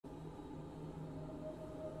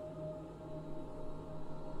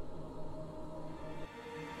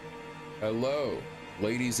Hello,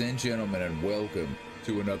 ladies and gentlemen, and welcome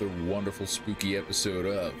to another wonderful spooky episode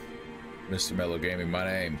of Mr. Mellow Gaming. My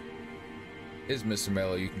name is Mr.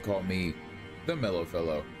 Mellow. You can call me the Mellow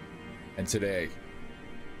Fellow. And today,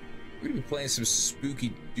 we're going to be playing some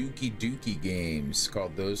spooky dookie games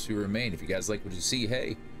called Thosewhoremain. If you guys like what you see,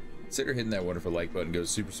 hey, consider hitting that wonderful like button. It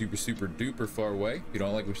goes super duper far away. If you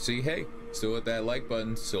don't like what you see, hey, still hit that like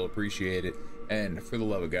button. Still appreciate it. And for the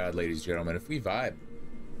love of God, ladies and gentlemen, if we vibe,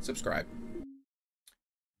 subscribe.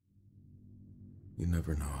 You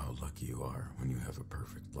never know how lucky you are when you have a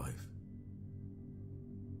perfect life.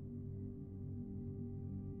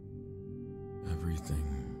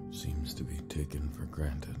 Everything seems to be taken for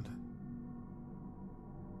granted.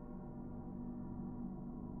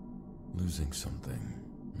 Losing something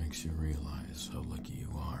makes you realize how lucky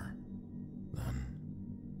you are.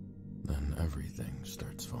 Then everything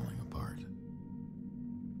starts falling apart.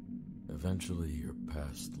 Eventually, your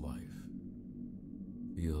past life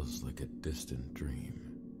feels like a distant dream.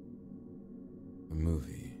 A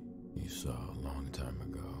movie you saw a long time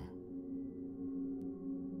ago.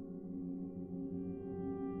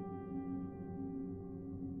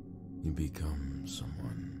 You become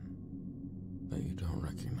someone that you don't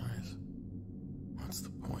recognize. What's the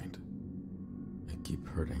point? I keep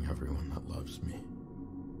hurting everyone that loves me.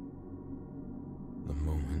 The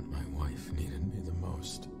moment my wife needed me the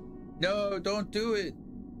most. No, don't do it.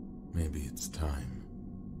 Maybe it's time.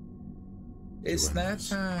 It's not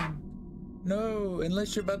time. No,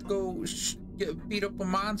 unless you're about to go beat up a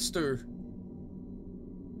monster.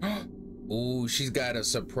 Oh, she's got a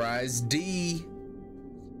surprise D.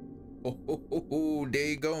 Oh, there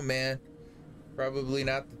you go, man. Probably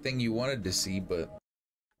not the thing you wanted to see, but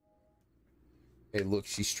hey, look,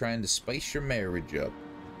 she's trying to spice your marriage up.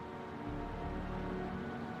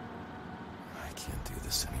 I can't do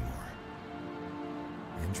this anymore.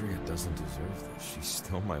 Andrea doesn't deserve this. She's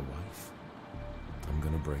still my wife. I'm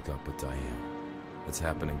gonna break up with Diane. It's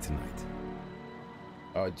happening tonight.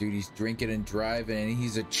 Oh, dude, he's drinking and driving, and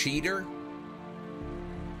he's a cheater?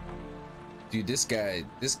 Dude, this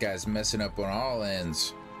guy's messing up on all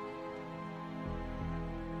ends.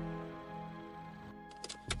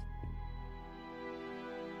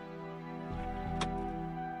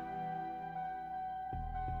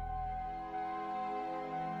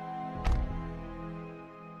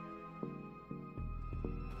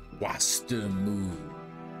 What's the move?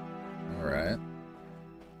 All right.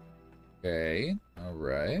 Okay. All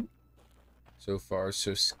right. So far,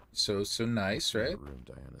 so nice, right?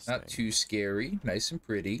 Not too scary. Nice and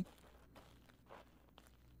pretty.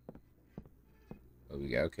 What we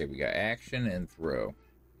got? Okay, we got action and throw.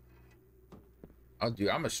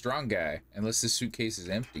 I'm a strong guy. Unless this suitcase is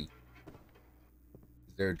empty.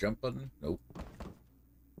 Is there a jump button? Nope.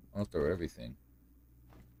 I'll throw everything.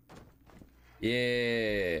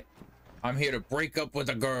 Yeah. I'm here to break up with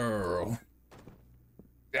a girl.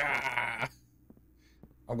 Ah.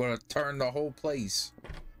 I'm gonna turn the whole place.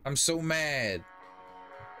 I'm so mad.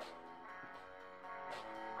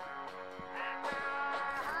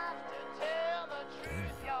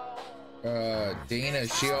 Dana,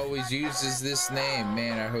 she always uses this name.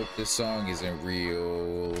 Man, I hope this song isn't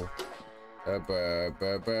real. I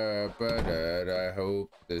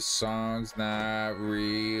hope this song's not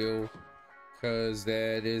real. 'Cause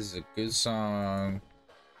that is a good song.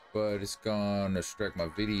 But it's gonna strike my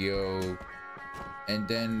video.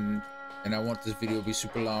 And I want this video to be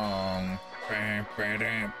super long. I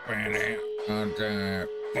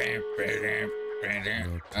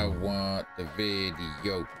want the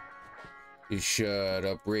video to shut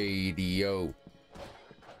up radio.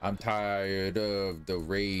 I'm tired of the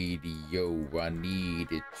radio. I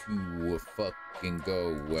need it to fucking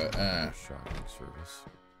go. Shopping service.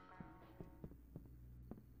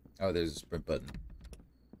 Oh, there's a sprint button.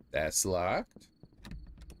 That's locked.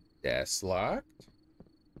 That's locked.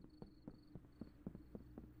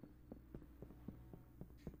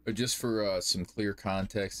 But just for some clear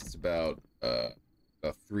context, it's about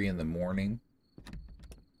 3 in the morning.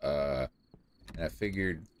 And I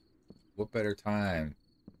figured, what better time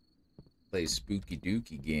to play a spooky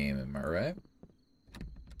dookie game, am I right?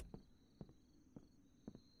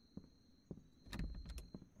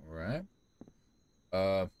 Alright.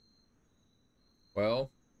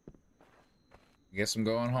 Well, I guess I'm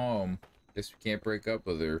going home. Guess we can't break up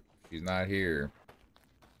with her. She's not here.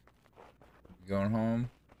 You going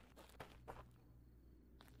home?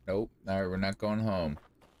 Nope. Alright, we're not going home.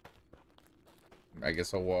 I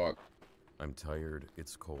guess I'll walk. I'm tired,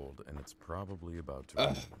 it's cold, and it's probably about to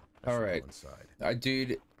rain. Alright.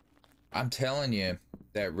 Dude, I'm telling you,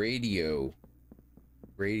 that radio,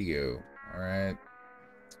 alright?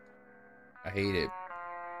 I hate it.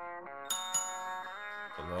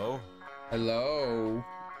 Hello? Hello?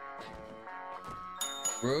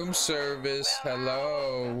 Room service,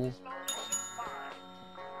 hello?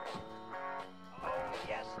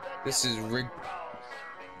 This is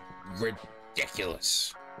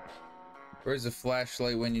ridiculous. Where's the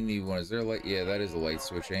flashlight when you need one? Is there a light? Yeah, that is a light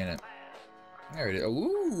switch, ain't it? There it is.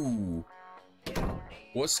 Ooh!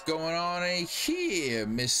 What's going on in here,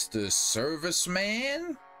 Mr.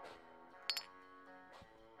 Serviceman?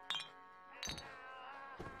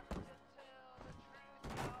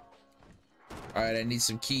 Alright, I need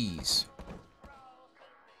some keys.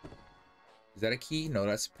 Is that a key? No,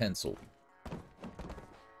 that's a pencil.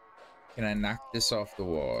 Can I knock this off the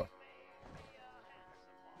wall?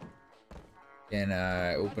 Can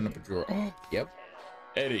I open up a drawer? Oh, yep.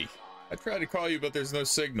 Eddie, I tried to call you, but there's no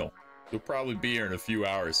signal. You'll probably be here in a few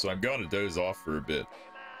hours, so I'm going to doze off for a bit.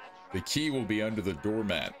 The key will be under the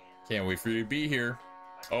doormat. Can't wait for you to be here.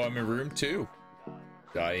 Oh, I'm in room 2.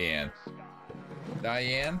 Diane.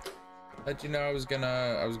 Diane? How'd you know I was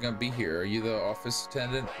gonna be here? Are you the office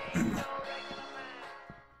attendant?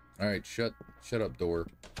 Alright, shut up, door.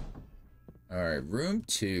 Alright, room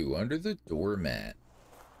 2, under the doormat.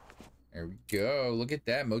 There we go. Look at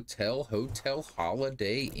that. Motel, Hotel,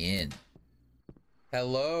 Holiday Inn.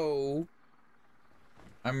 Hello.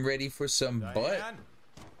 I'm ready for some Diane, butt.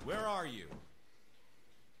 Where are you?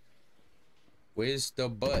 Where's the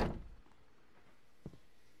butt?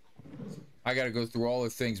 I gotta go through all the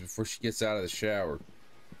things before she gets out of the shower.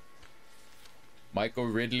 Michael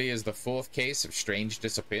Ridley is the 4th case of strange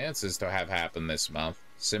disappearances to have happened this month.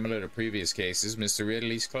 Similar to previous cases, Mr.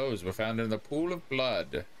 Ridley's clothes were found in the pool of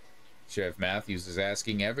blood. Sheriff Matthews is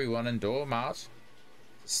asking everyone in Dormont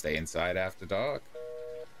to stay inside after dark.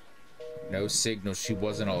 No signal she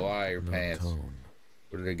wasn't a liar, No pants. tone.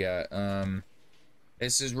 What do they got?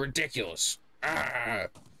 This is ridiculous. Ah!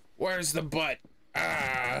 Where's the butt?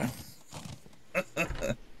 Ah!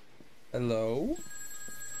 Hello?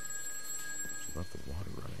 She left the water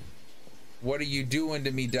running. What are you doing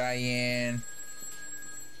to me, Diane?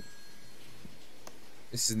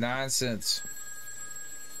 This is nonsense.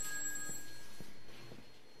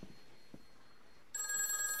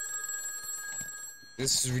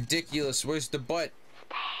 This is ridiculous. Where's the butt?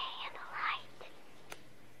 Stay in the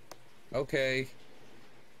light. Okay.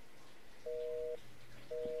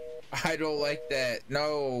 I don't like that.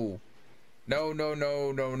 No. No, no,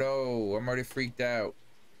 no, no, no. I'm already freaked out.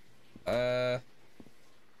 Do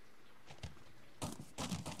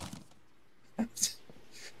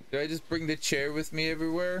I just bring the chair with me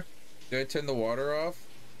everywhere? Do I turn the water off?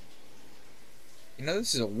 You know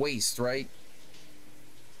this is a waste, right?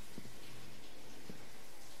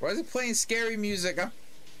 Why is it playing scary music? Ah!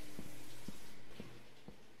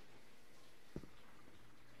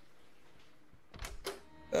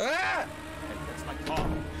 That's my car.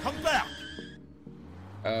 Come back!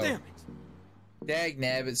 Oh. Damn it! Dag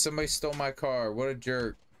nabbit, somebody stole my car. What a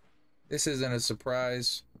jerk. This isn't a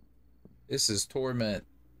surprise. This is torment.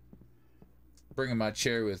 Bringing my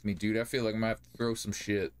chair with me, dude. I feel like I'm gonna have to throw some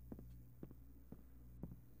shit.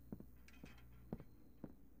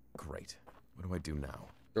 Great. What do I do now?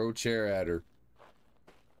 Throw a chair at her.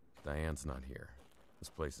 Diane's not here. This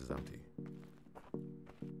place is empty.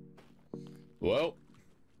 Well,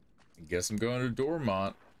 I guess I'm going to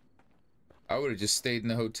Dormont. I would have just stayed in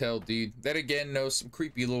the hotel, dude. Then again, no, some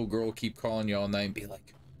creepy little girl will keep calling you all night and be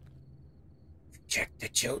like, check the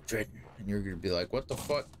children. And you're gonna be like, what the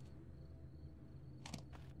fuck?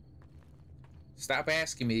 Stop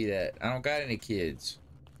asking me that. I don't got any kids.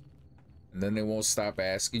 And then they won't stop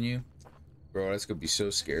asking you. Bro, that's gonna be so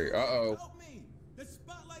scary. Uh-oh. Help me! The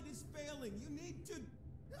spotlight is failing. You need to.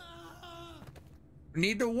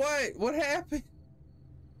 Need to what? What happened?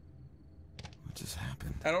 What just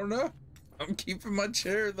happened? I don't know. I'm keeping my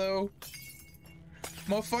chair though.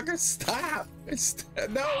 Motherfucker, stop!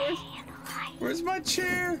 No, where's my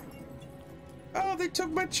chair? Oh, they took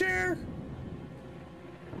my chair.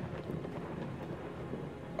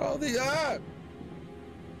 Oh,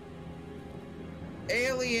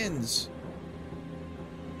 aliens!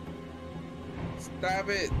 Stop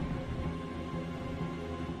it!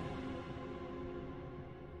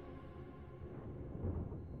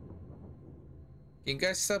 Can you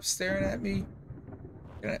guys stop staring at me?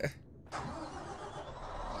 Yeah,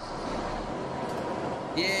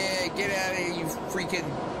 get out of here, you freaking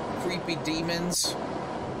creepy demons.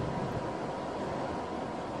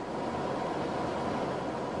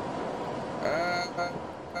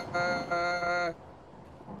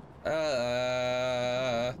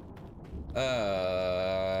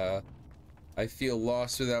 I feel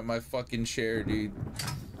lost without my fucking chair, dude.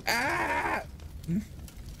 Ah!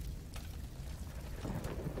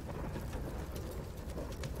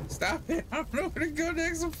 Stop it. I don't know where to go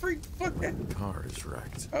next. I'm freaked fucking. The car is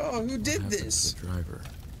wrecked. Oh, who did What happened this? to the driver.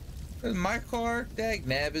 This is my car? Dag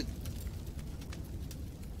nabbit.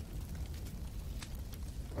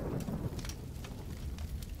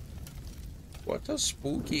 What a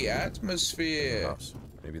spooky atmosphere. House.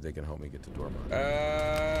 Maybe they can help me get to Dormont.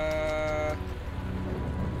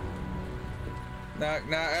 Knock,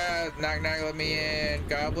 knock, knock, knock, let me in.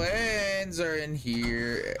 Goblins are in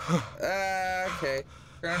here. Okay.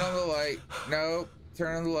 Turn on the light. Nope.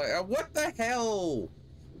 Turn on the light. What the hell?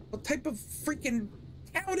 What type of freaking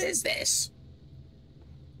town is this?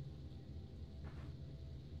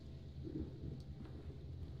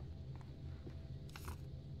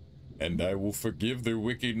 And I will forgive their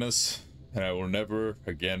wickedness, and I will never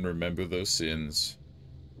again remember those sins.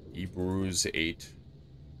 Hebrews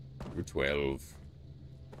 8-12.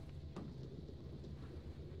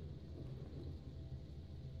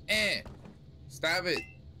 Stop it.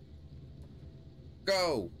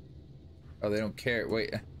 Go. Oh, they don't care.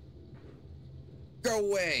 Wait. Go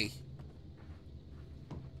away.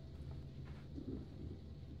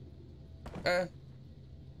 Can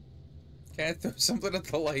I throw something at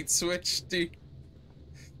the light switch, dude?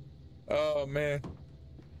 Oh, man.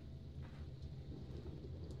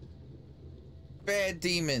 Bad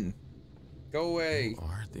demon. Go away. Who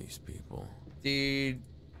are these people? Dude,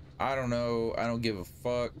 I don't know. I don't give a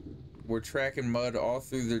fuck. We're tracking mud all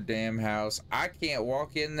through their damn house. I can't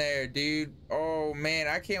walk in there, dude. Oh, man,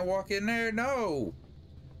 I can't walk in there. No.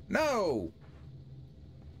 No.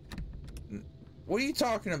 What are you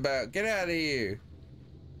talking about? Get out of here.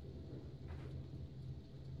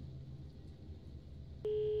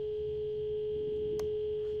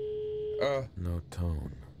 No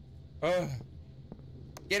tone.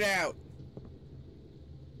 Get out.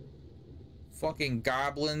 Fucking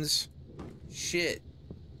goblins. Shit.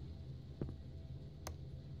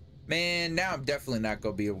 Man, now I'm definitely not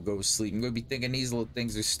gonna be able to go to sleep. I'm gonna be thinking these little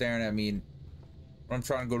things are staring at me and I'm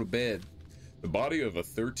trying to go to bed. The body of a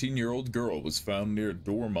 13-year-old girl was found near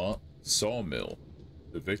Dormont sawmill.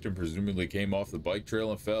 The victim presumably came off the bike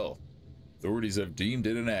trail and fell. Authorities have deemed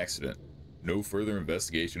it an accident. No further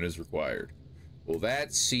investigation is required. Well,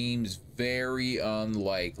 that seems very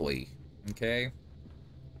unlikely. Okay?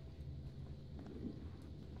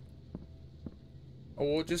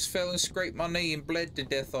 Oh, I just fell and scraped my knee and bled to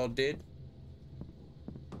death, I did.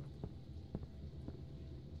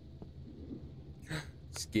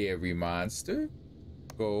 Scary monster.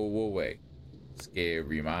 Go away.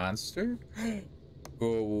 Scary monster.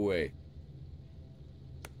 Go away.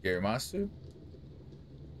 Scary monster.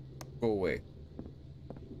 Go away.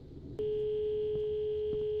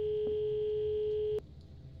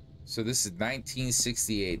 So this is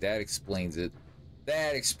 1968. That explains it.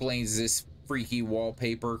 That explains this freaky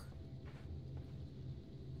wallpaper.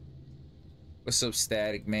 What's up,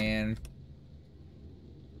 Static Man?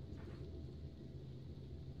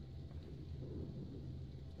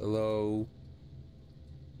 Hello.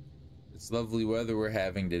 It's lovely weather we're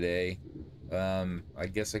having today. I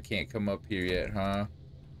guess I can't come up here yet, huh?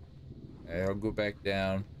 I'll go back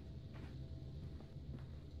down.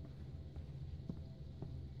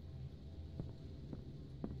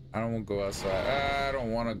 I don't want to go outside. I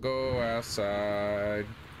don't want to go outside.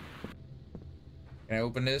 Can I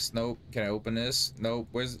open this? Nope. Can I open this? Nope.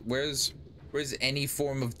 Where's any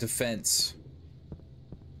form of defense?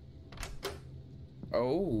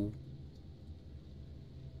 Oh.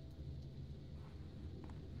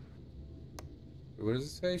 What does it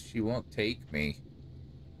say? She won't take me.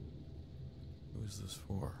 Who's this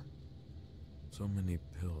for? So many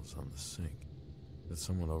pills on the sink. Did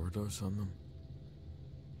someone overdose on them?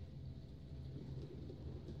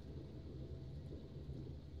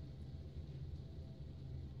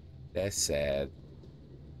 That's sad.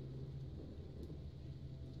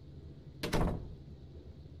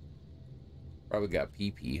 Probably got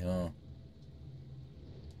pee-pee, huh?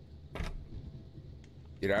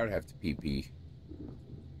 Dude, I would have to pee-pee.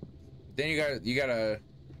 Then you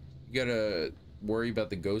gotta worry about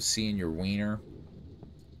the ghost seeing your wiener.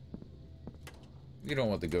 You don't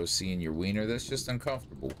want the ghost seeing your wiener. That's just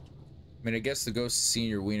uncomfortable. I mean, I guess the ghost is seeing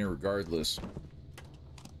your wiener regardless.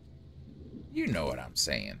 You know what I'm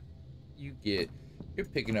saying. You're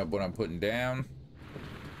picking up what I'm putting down.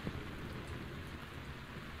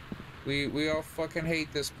 We all fucking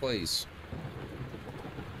hate this place.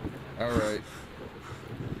 All right.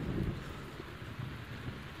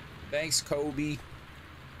 Thanks, Kobe.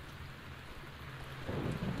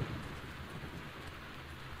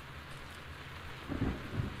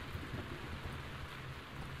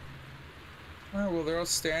 Oh, well, they're all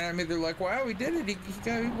staring at me. They're like, wow, he did it. He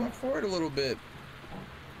went for it a little bit.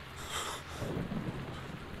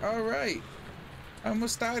 All right. I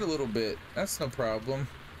almost died a little bit. That's no problem.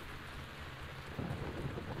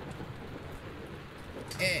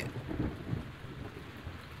 And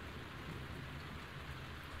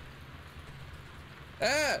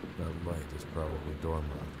ah! That light is probably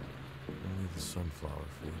dormant. Only the sunflower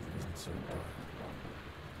field isn't so dark.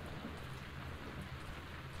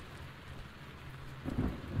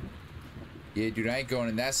 Yeah, dude, I ain't going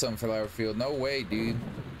in that sunflower field. No way, dude.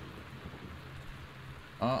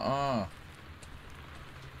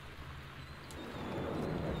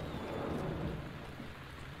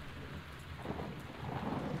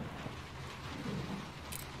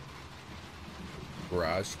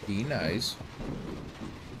 Garage key, nice.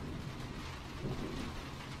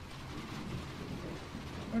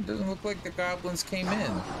 Oh, it doesn't look like the goblins came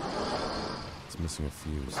in. It's missing a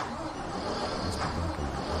fuse. Must be back in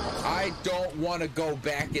the house. I don't want to go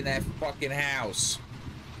back in that fucking house.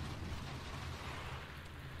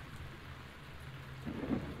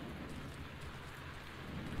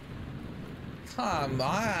 Come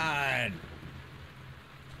on.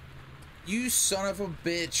 You son of a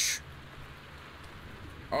bitch.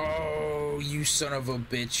 Oh, you son of a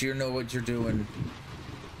bitch. You know what you're doing.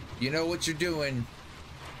 You know what you're doing.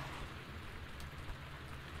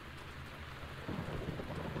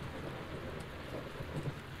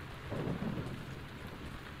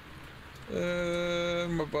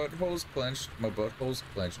 My butthole's clenched. My butthole's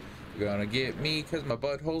clenched. You're gonna get me because my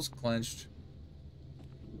butthole's clenched.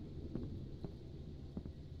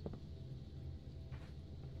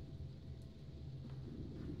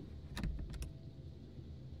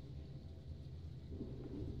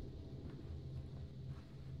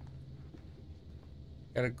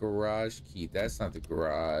 Got a garage key. That's not the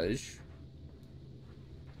garage.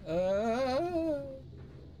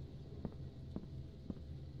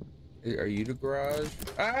 Are you the garage?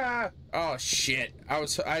 Ah! Oh shit! Oh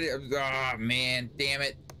man! Damn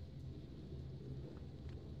it!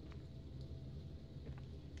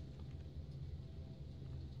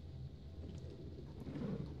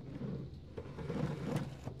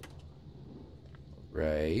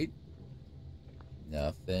 Right.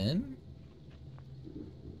 Nothing.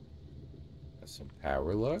 Got some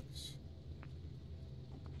power lux.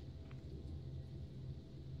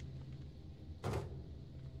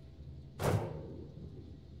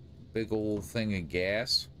 Big old thing of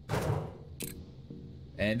gas.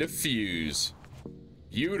 And a fuse.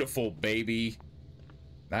 Beautiful, baby.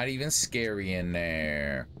 Not even scary in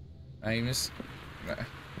there. Not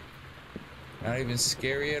even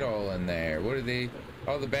scary at all in there. What are they?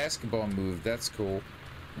 Oh, the basketball move. That's cool.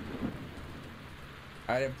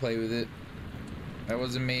 I didn't play with it. That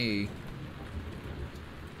wasn't me.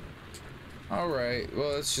 Alright.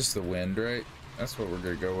 Well, it's just the wind, right? That's what we're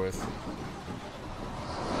gonna go with.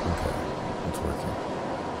 Okay, it's working.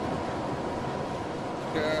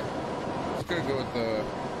 Yeah. Just gonna go with the...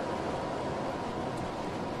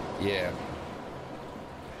 Yeah.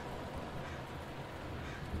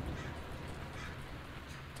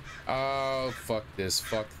 Oh, fuck this,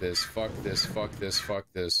 fuck this, fuck this, fuck this, fuck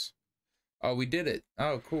this. Oh, we did it.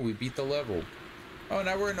 Oh, cool, we beat the level. Oh,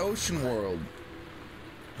 now we're in Ocean World.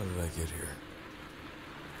 How did I get here?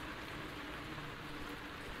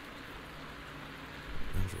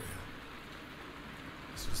 Andrea.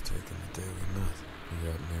 This was taken the day we met. We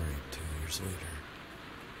got married 2 years later.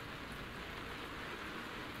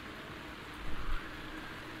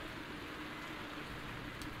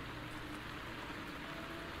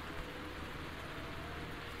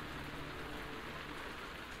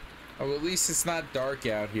 Oh, at least it's not dark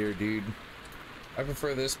out here, dude. I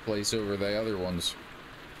prefer this place over the other ones.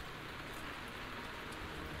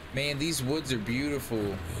 Man, these woods are beautiful.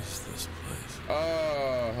 What is this place?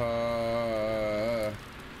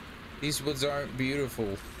 These woods aren't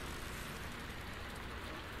beautiful.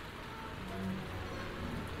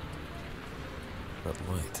 That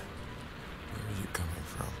light. Where is it coming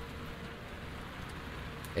from?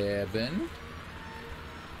 Evan?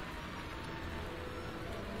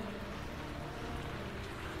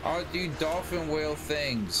 Oh, dude, dolphin whale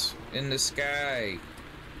things in the sky.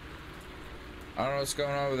 I don't know what's going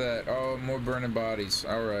on with that. Oh, more burning bodies.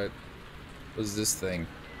 All right. What's this thing?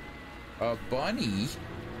 A bunny?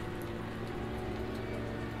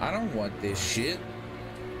 I don't want this shit.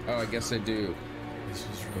 Oh, I guess I do. This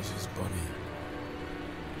is Rose's bunny.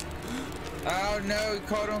 Oh no, he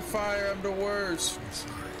caught on fire. I'm the worst. I'm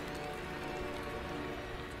sorry.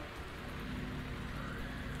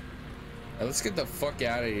 Now, let's get the fuck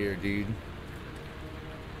out of here, dude.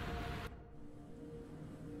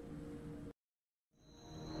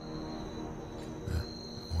 That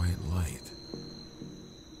white light.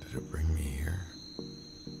 Did it bring me here?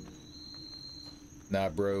 Nah,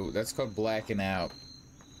 bro, that's called blacking out.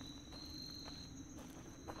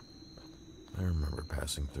 I remember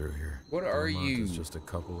passing through here. What are Vermont you? is just a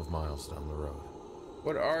couple of miles down the road.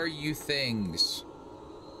 What are you things?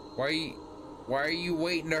 Why are you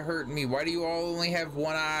waiting to hurt me? Why do you all only have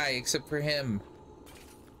one eye except for him?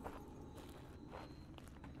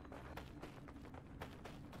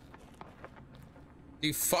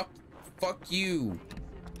 Dude, fuck you.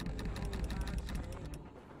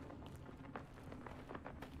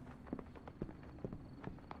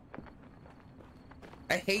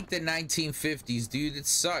 I hate the 1950s, dude. It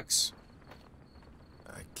sucks.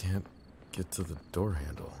 I can't get to the door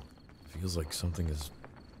handle. Feels like something is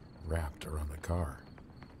wrapped around the car.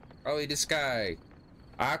 Probably this guy.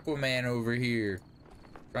 Aquaman over here.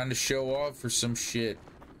 Trying to show off for some shit.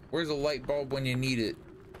 Where's a light bulb when you need it?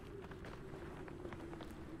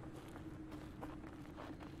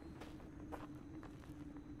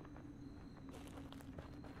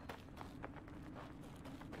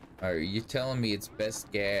 Alright, you're telling me it's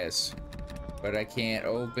best gas, but I can't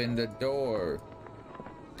open the door.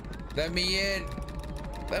 Let me in!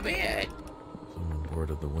 Let me in! Someone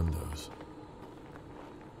boarded the windows.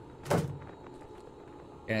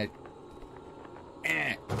 Can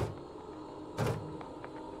I...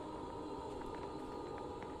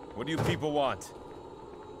 What do you people want?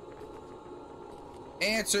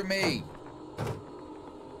 Answer me! Do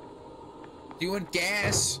you want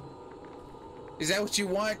gas? Is that what you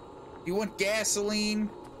want? You want gasoline?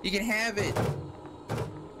 You can have it.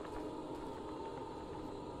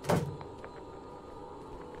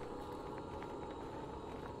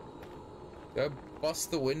 Do I bust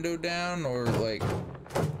the window down or like...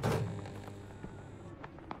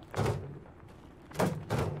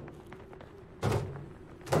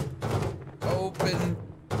 Open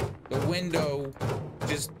the window.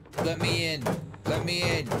 Just let me in. Let me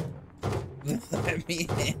in. Let me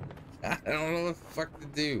in. I don't know what the fuck to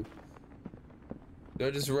do. Do I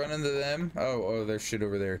just run into them? Oh, there's shit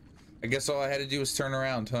over there. I guess all I had to do was turn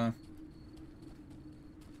around, huh?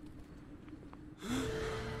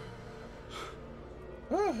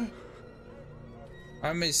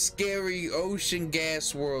 I'm in scary ocean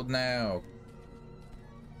gas world now.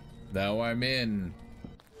 Now I'm in.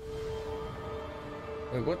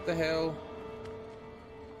 Wait, what the hell?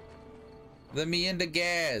 Let me into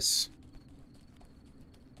gas.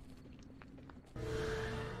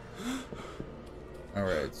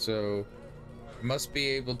 Alright, so must be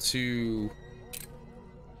able to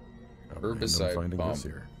herbicide pump. This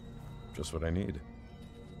here. Just what I need.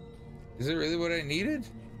 Is it really what I needed?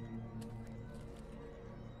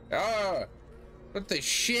 Ah! What the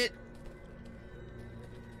shit?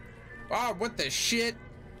 Ah, what the shit?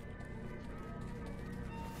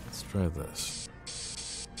 Let's try this.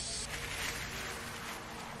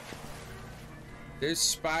 There's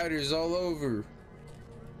spiders all over.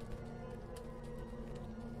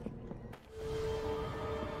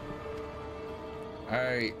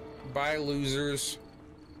 Alright, bye losers.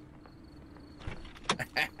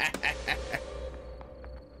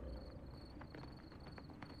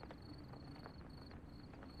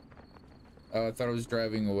 Oh, I thought I was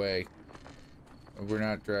driving away. We're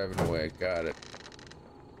not driving away, got it.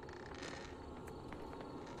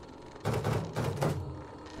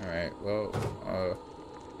 Alright, well,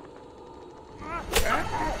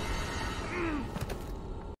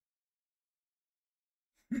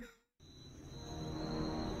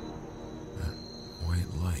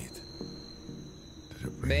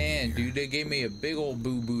 Man, dude, they gave me a big old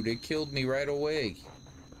boo-boo. They killed me right away.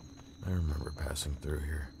 I remember passing through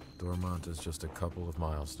here. Dormont is just a couple of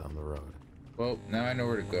miles down the road. Well, now I know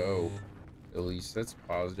where to go. At least that's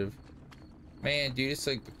positive. Man, dude, it's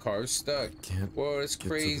like the car's stuck. Whoa, it's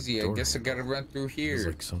crazy. I guess I gotta run through here. It's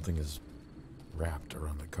like something is wrapped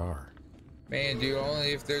around the car. Man, dude,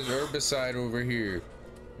 only if there's herbicide over here.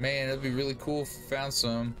 Man, that'd be really cool if I found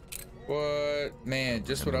some. What? Man,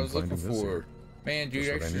 just what I was looking for. Man, dude,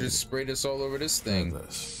 I should just spray this all over this thing.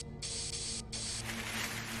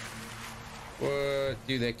 What?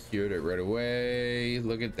 Dude, that cured it right away.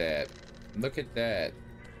 Look at that. Look at that.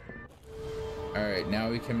 Alright, now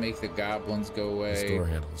we can make the goblins go away. This door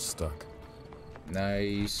handle is stuck.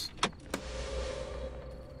 Nice.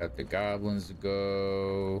 Got the goblins to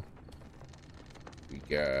go. We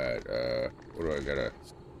got, what do I gotta...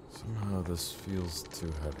 Somehow this feels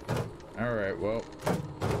too heavy. Alright, well...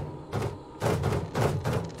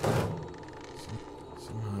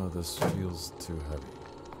 Somehow this feels too heavy.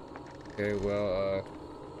 Okay, well,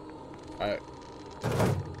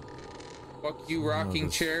 fuck you, rocking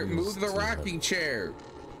chair. Move the rocking chair.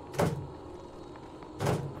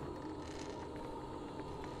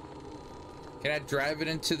 Can I drive it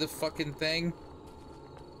into the fucking thing?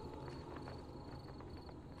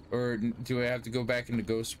 Or do I have to go back into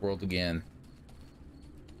Ghost World again?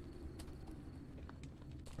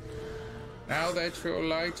 Now that your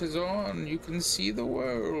light is on, you can see the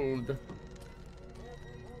world.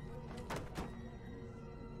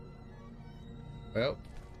 Well,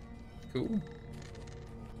 cool.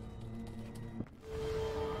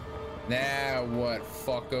 Now what,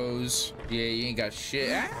 fuckos? Yeah, you ain't got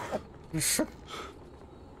shit. Ah!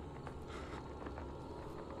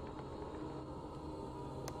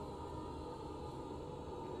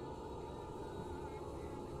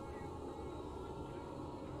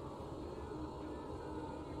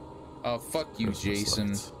 Oh, fuck you, Christmas Jason.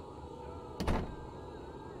 lights.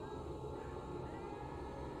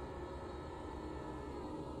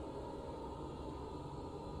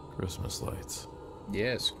 Christmas lights.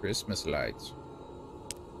 Yes, Christmas lights.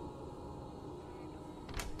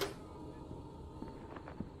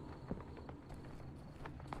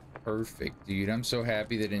 Perfect, dude. I'm so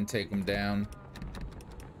happy they didn't take them down.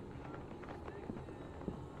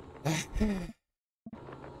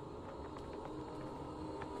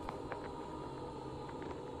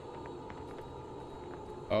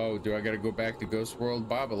 Oh, do I gotta go back to Ghost World?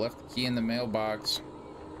 Bob, I left the key in the mailbox.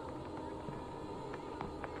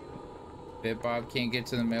 Bet Bob can't get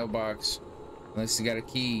to the mailbox unless he got a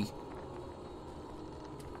key.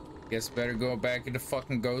 Guess better go back into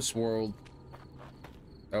fucking Ghost World.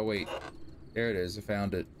 Oh wait, there it is. I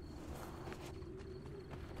found it.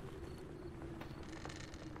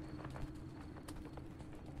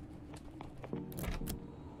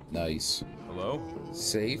 Nice. Hello?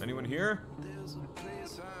 Safe. Anyone here?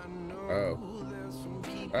 Oh.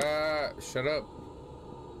 Shut up.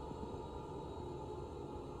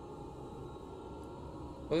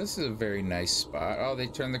 Well, this is a very nice spot. Oh, they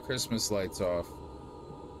turned the Christmas lights off.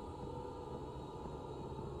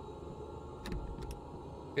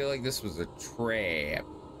 I feel like this was a trap.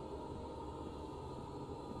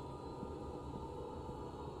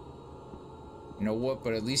 You know what?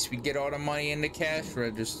 But at least we get all the money in the cash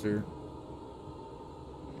register.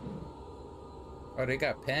 Oh, they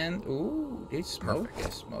got pen. Ooh, they smoke.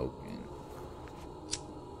 They're smoking.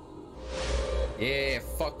 Yeah,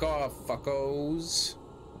 fuck off, fuckos.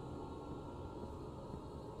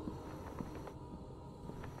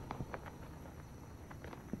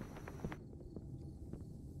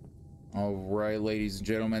 All right, ladies and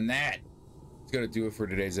gentlemen, that's gonna do it for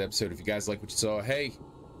today's episode. If you guys like what you saw, hey,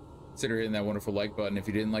 consider hitting that wonderful like button. If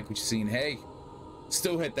you didn't like what you seen, hey,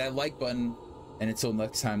 still hit that like button. And until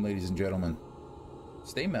next time, ladies and gentlemen,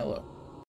 stay mellow.